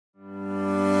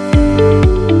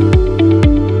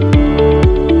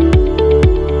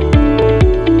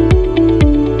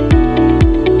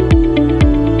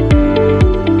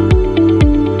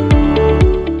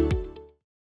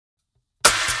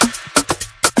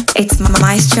It's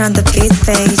Maestro on the beat,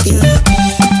 baby.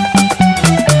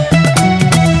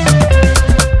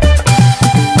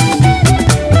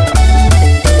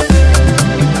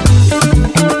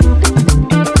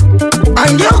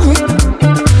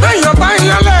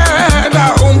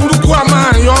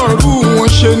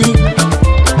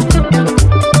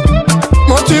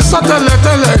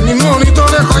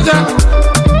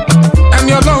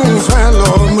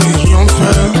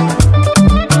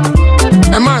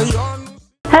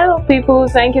 People,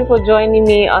 thank you for joining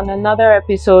me on another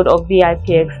episode of VIP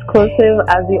Exclusive.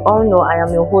 As you all know, I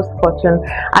am your host Fortune,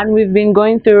 and we've been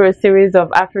going through a series of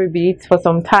Afrobeats for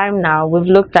some time now. We've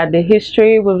looked at the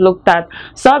history, we've looked at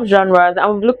subgenres,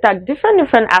 and we've looked at different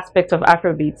aspects of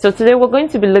Afrobeats. So today we're going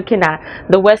to be looking at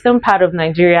the western part of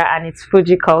Nigeria and its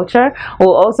FUJI culture.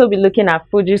 We'll also be looking at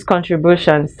FUJI's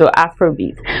contributions to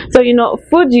Afrobeat. So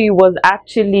FUJI was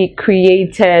actually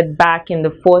created back in the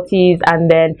 40s,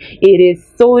 and then it is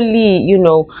solely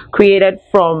created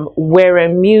from were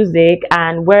music,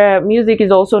 and were music is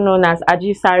also known as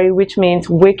Ajisari, which means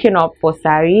waking up for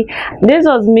Sari. This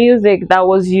was music that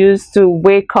was used to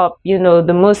wake up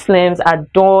the Muslims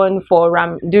at dawn for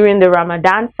during the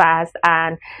Ramadan fast,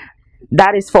 and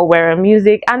that is for were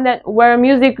music. And then were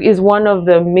music is one of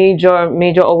the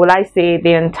major, or will I say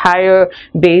the entire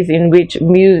base in which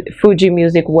FUJI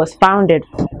music was founded.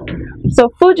 So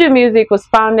FUJI music was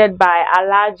founded by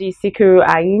Alhaji Sikiru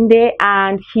Ayinde,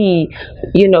 and he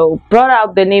brought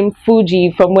out the name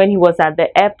FUJI from when he was at the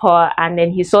airport, and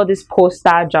then he saw this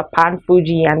poster Japan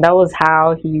FUJI, and that was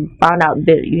how he found out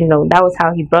that was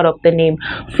how he brought up the name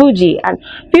FUJI. And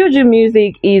FUJI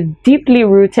music is deeply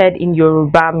rooted in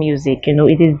Yoruba music.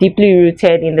 It is deeply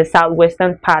rooted in the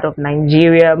southwestern part of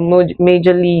Nigeria,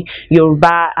 majorly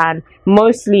Yoruba, and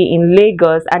mostly in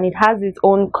Lagos, and it has its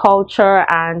own culture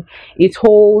and its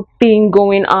whole thing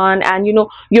going on. And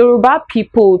Yoruba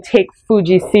people take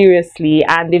FUJI seriously,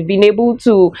 and they've been able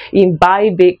to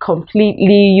imbibe it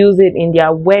completely, use it in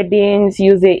their weddings,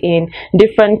 use it in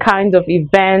different kinds of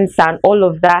events and all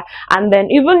of that, and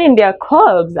then even in their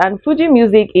clubs. And FUJI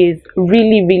music is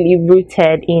really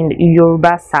rooted in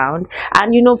Yoruba sound.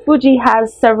 And FUJI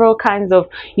has several kinds of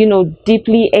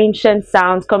deeply ancient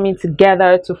sounds coming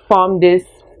together to form this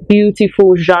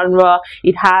beautiful genre.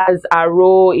 It has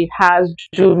aro, it has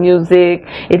juju music,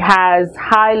 it has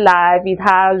high life, it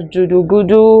has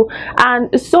judugudu,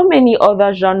 and so many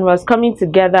other genres coming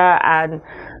together. And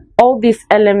all these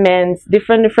elements,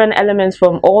 different elements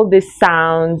from all these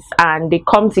sounds, and they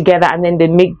come together and then they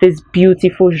make this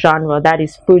beautiful genre that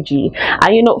is FUJI.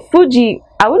 And FUJI,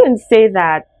 I wouldn't say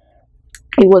that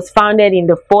it was founded in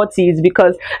the 40s,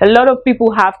 because a lot of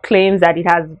people have claims that it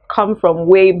has come from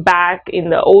way back in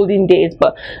the olden days,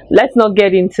 but let's not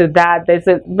get into that. There's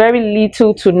a very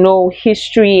little to no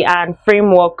history and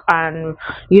framework and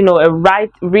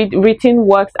written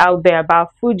works out there about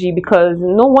FUJI, because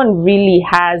no one really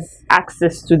has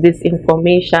access to this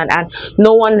information, and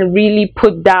no one really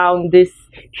put down this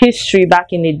history back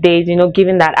in the days,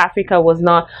 given that Africa was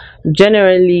not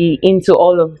generally into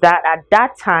all of that at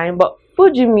that time. But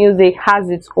FUJI music has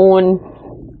its own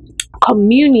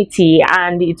community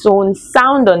and its own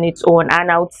sound on its own, and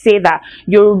I would say that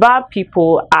Yoruba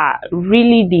people are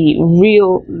really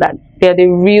they're the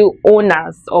real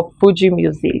owners of FUJI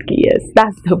music. Yes,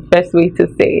 that's the best way to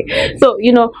say it. So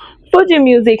FUJI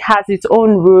music has its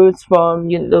own roots from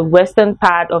the western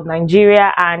part of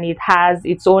Nigeria, and it has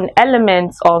its own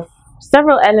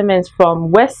several elements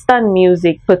from Western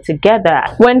music put together.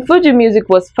 When FUJI music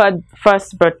was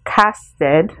first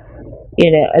broadcasted,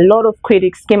 a lot of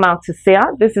critics came out to say,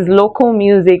 this is local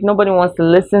music, nobody wants to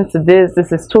listen to this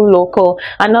is too local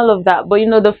and all of that. But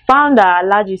the founder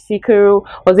Alhaji Sikiru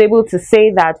was able to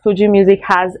say that FUJI music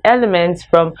has elements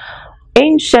from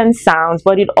ancient sounds,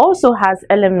 but it also has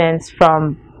elements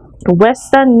from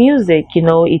Western music.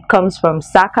 It comes from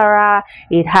Sakara.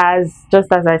 It has,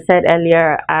 just as I said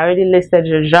earlier, I already listed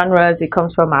the genres. It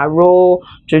comes from aro,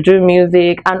 juju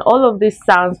music, and all of these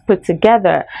sounds put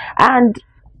together. And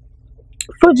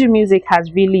FUJI music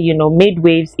has really made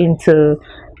waves into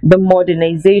the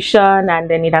modernization, and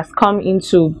then it has come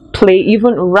into play.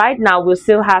 Even right now, we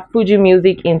still have FUJI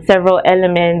music in several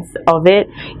elements of it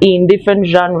in different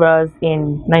genres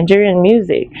in Nigerian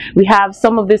music. We have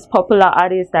some of these popular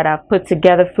artists that have put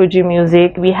together FUJI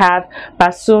music. We have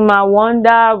Basuma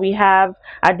Wanda, we have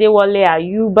Adewale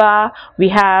Ayuba, we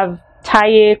have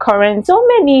Taye Current, so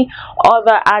many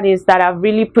other artists that have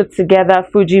really put together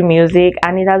Fuji music,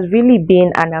 and it has really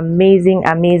been an amazing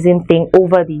thing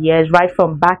over the years, right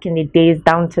from back in the days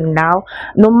down to now.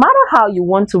 No matter how you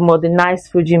want to modernize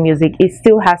Fuji music, it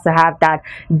still has to have that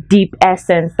deep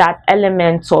essence, that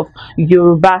element of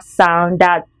Yoruba sound,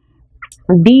 that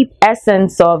deep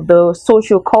essence of the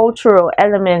socio-cultural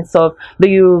elements of the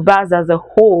Yorubas as a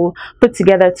whole put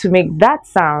together to make that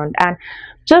sound. And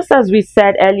just as we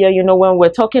said earlier, when we're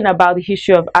talking about the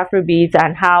history of Afrobeats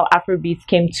and how Afrobeats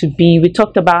came to be, we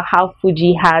talked about how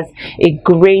Fuji has a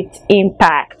great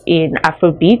impact in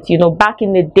Afrobeats. Back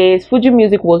in the days, Fuji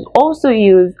music was also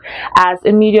used as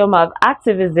a medium of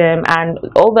activism, and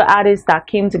all the artists that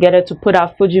came together to put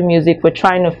out Fuji music were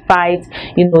trying to fight,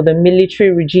 the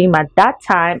military regime at that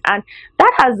time. And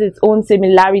that has its own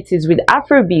similarities with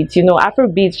Afrobeats.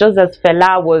 Afrobeats, just as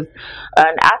Fela was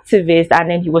an activist and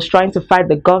then he was trying to fight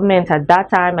the government at that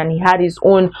time, and he had his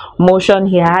own motion,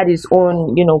 he had his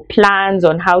own plans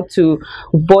on how to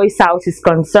voice out his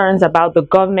concerns about the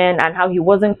government and how he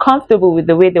wasn't comfortable with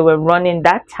the way they were running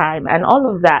that time and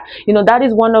all of that. That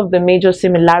is one of the major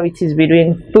similarities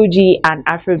between Fuji and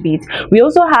Afrobeats. We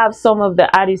also have some of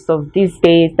the artists of these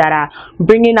days that are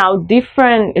bringing out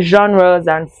different genres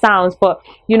and sounds, but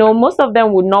most of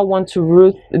them would not want to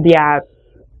root their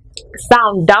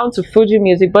sound down to Fuji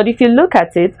music. But if you look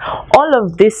at it, all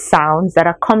of these sounds that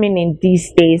are coming in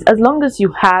these days, as long as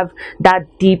you have that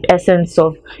deep essence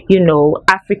of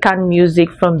African music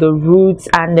from the roots,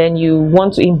 and then you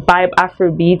want to imbibe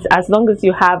Afrobeats, as long as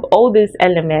you have all these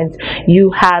elements,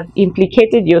 you have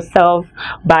implicated yourself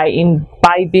by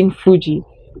imbibing Fuji.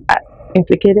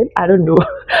 Implicated, I don't know,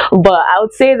 but I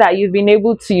would say that you've been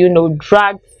able to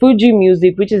drag Fuji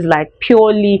music, which is like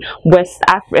purely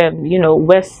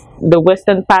the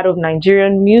western part of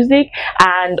Nigerian music,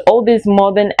 and all these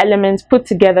modern elements put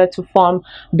together to form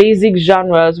basic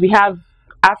genres. We have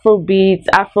Afrobeats,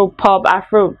 Afro pop,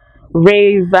 Afro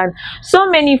rave, and so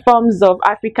many forms of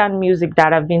African music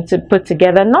that have been put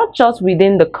together, not just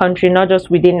within the country, not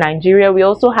just within Nigeria. We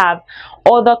also have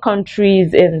other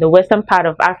countries in the western part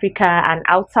of Africa and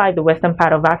outside the western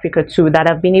part of Africa too that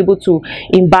have been able to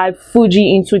imbibe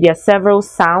Fuji into their several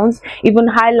sounds. Even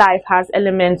High Life has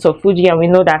elements of Fuji, and we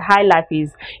know that High Life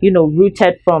is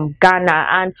rooted from Ghana,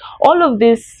 and all of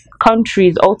these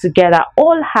countries all together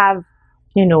all have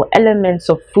elements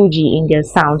of Fuji in their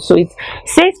sound. So it's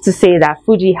safe to say that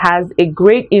Fuji has a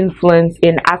great influence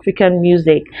in African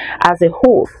music as a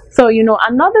whole. So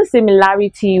another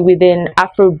similarity within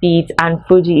Afrobeat and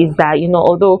Fuji is that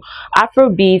although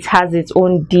Afrobeat has its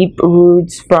own deep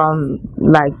roots from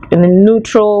like a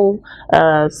neutral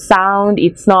sound,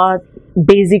 it's not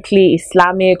basically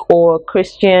Islamic or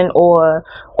Christian or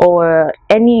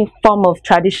any form of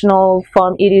traditional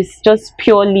form. It is just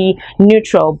purely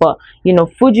neutral. But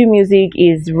Fuji music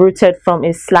is rooted from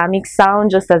Islamic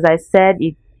sound. Just as I said,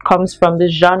 it comes from the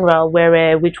genre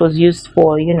which was used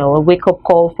for a wake-up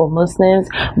call for Muslims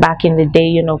back in the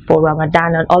day, for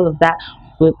Ramadan and all of that.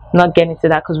 We'll not get into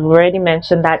that because we already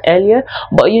mentioned that earlier.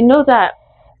 But that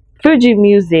Fuji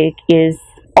music is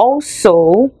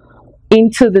also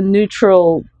into the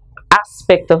neutral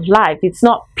aspect of life. It's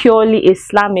not purely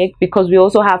Islamic, because we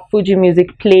also have Fuji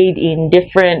music played in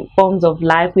different forms of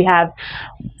life. We have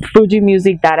Fuji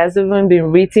music that has even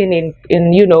been written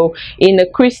in a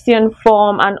Christian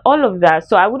form and all of that.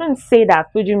 So I wouldn't say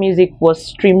that Fuji music was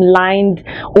streamlined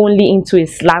only into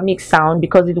Islamic sound,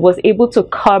 because it was able to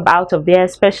curb out of there,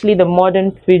 especially the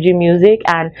modern Fuji music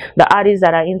and the artists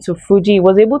that are into Fuji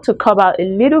was able to curb out a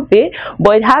little bit,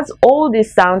 but it has all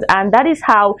these sounds, and that is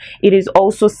how it is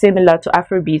also similar to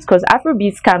Afrobeats, because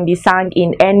Afrobeats can be sung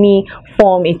in any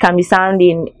form. It can be sung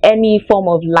in any form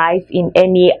of life, in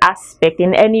any aspect,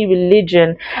 in any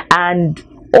religion, and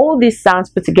all these sounds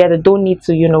put together don't need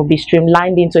to be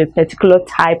streamlined into a particular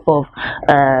type of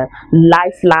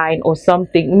lifeline or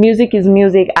something. Music is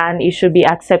music, and it should be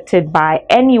accepted by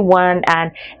anyone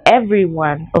and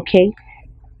everyone. Okay.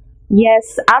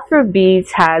 Yes,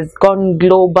 Afrobeats has gone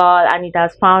global, and it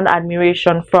has found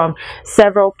admiration from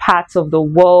several parts of the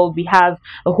world. We have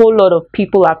a whole lot of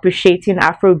people appreciating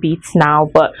Afrobeats now,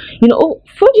 but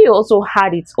Fuji also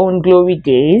had its own glory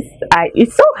days.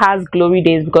 It still has glory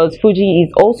days, because Fuji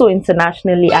is also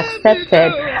internationally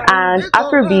accepted, and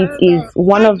Afrobeats is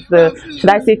one of the,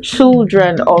 should I say,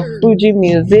 children of Fuji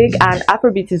music, and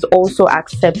Afrobeats is also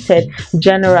accepted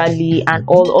generally and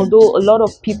all. Although a lot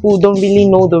of people don't really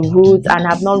know the roots and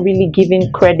have not really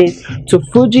given credit to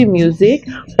Fuji music.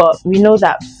 But we know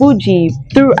that Fuji,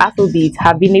 through Afrobeats,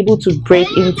 have been able to break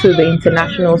into the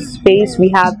international space.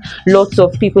 We have lots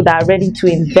of people that are ready to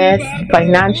invest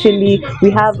financially.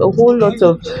 We have a whole lot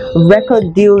of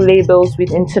record deal labels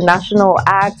with international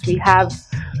acts. We have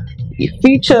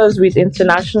features with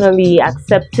internationally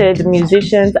accepted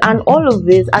musicians and all of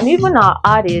this, and even our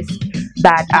artists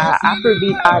that are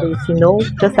Afrobeat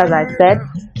artists, just as I said,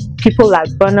 people like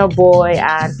Burna Boy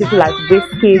and people like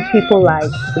Wizkid, people like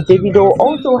Davido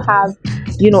also have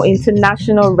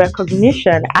international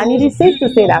recognition, and it is safe to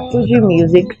say that Fuji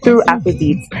music through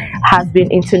Afrobeats has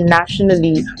been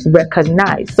internationally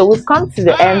recognized. So we've come to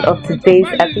the end of today's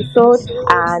episode,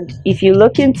 and if you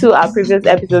look into our previous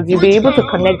episodes, you'll be able to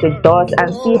connect the dots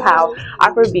and see how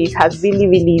Afrobeats has really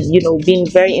been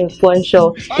very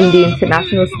influential in the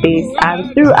international space,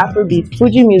 and through Afrobeats,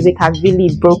 Fuji music has really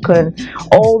broken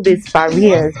all these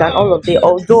barriers and all of it.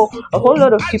 Although a whole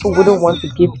lot of people wouldn't want to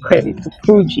give credit to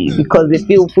Fuji because they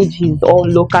feel Fuji is all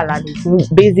local and it's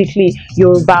basically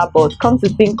Yoruba, but come to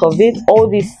think of it, all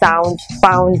these sounds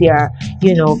found their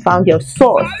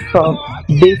source from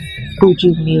this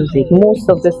Fuji music. Most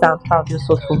of the sounds found their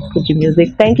source from Fuji music.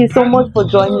 Thank you so much for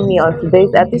joining me on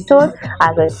today's episode.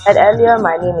 As I said earlier,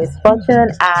 my name is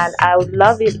Fortune, and I would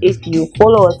love it if you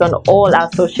follow us on all our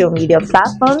social media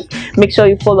platforms. Make sure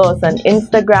you follow us on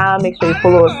Instagram, make sure you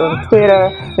follow us on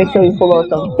Twitter, make sure you follow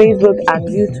us on Facebook and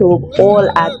YouTube, all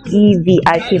at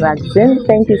EVIP Magazine.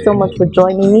 Thank you so much for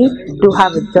joining me. Do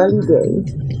have a jolly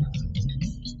day.